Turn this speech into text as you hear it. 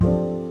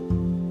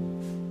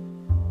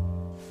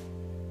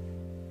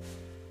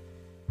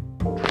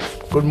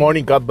Good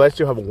morning. God bless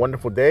you. Have a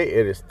wonderful day.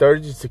 It is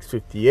Thursday,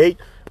 6:58.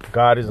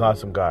 God is an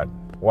awesome God.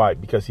 Why?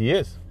 Because He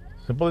is.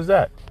 Simple as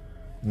that.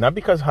 Not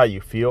because how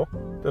you feel.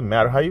 Doesn't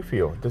matter how you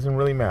feel. It doesn't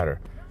really matter.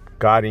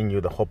 God in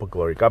you, the hope of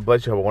glory. God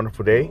bless you. Have a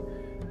wonderful day.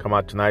 Come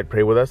out tonight.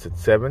 Pray with us at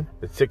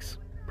 6.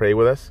 Pray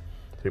with us.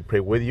 So we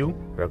pray with you.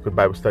 We had a good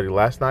Bible study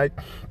last night.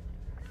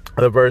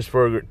 The verse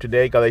for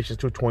today, Galatians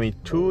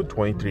 2:22,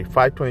 23,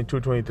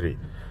 5:22, 23.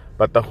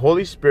 But the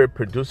Holy Spirit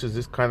produces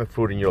this kind of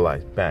fruit in your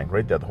life. Bang,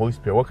 right there. The Holy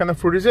Spirit. What kind of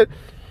fruit is it?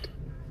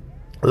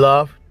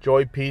 Love,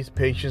 joy, peace,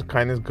 patience,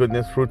 kindness,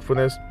 goodness,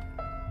 fruitfulness,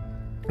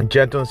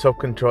 gentleness,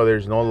 self-control. There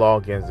is no law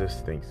against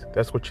these things.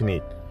 That's what you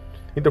need.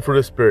 You need the fruit of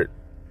the Spirit.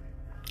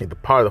 You need the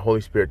power of the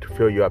Holy Spirit to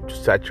fill you up, to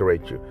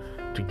saturate you,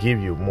 to give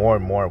you more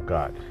and more of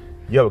God.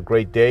 You have a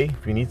great day.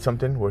 If you need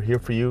something, we're here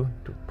for you,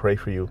 to pray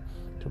for you,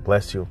 to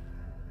bless you.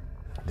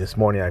 This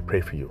morning, I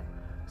pray for you.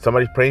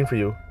 Somebody's praying for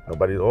you.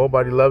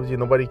 Nobody loves you.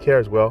 Nobody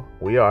cares. Well,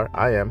 we are.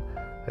 I am.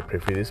 I pray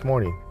for you this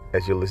morning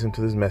as you listen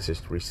to this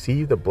message.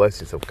 Receive the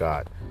blessings of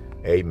God.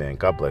 Amen.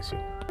 God bless you.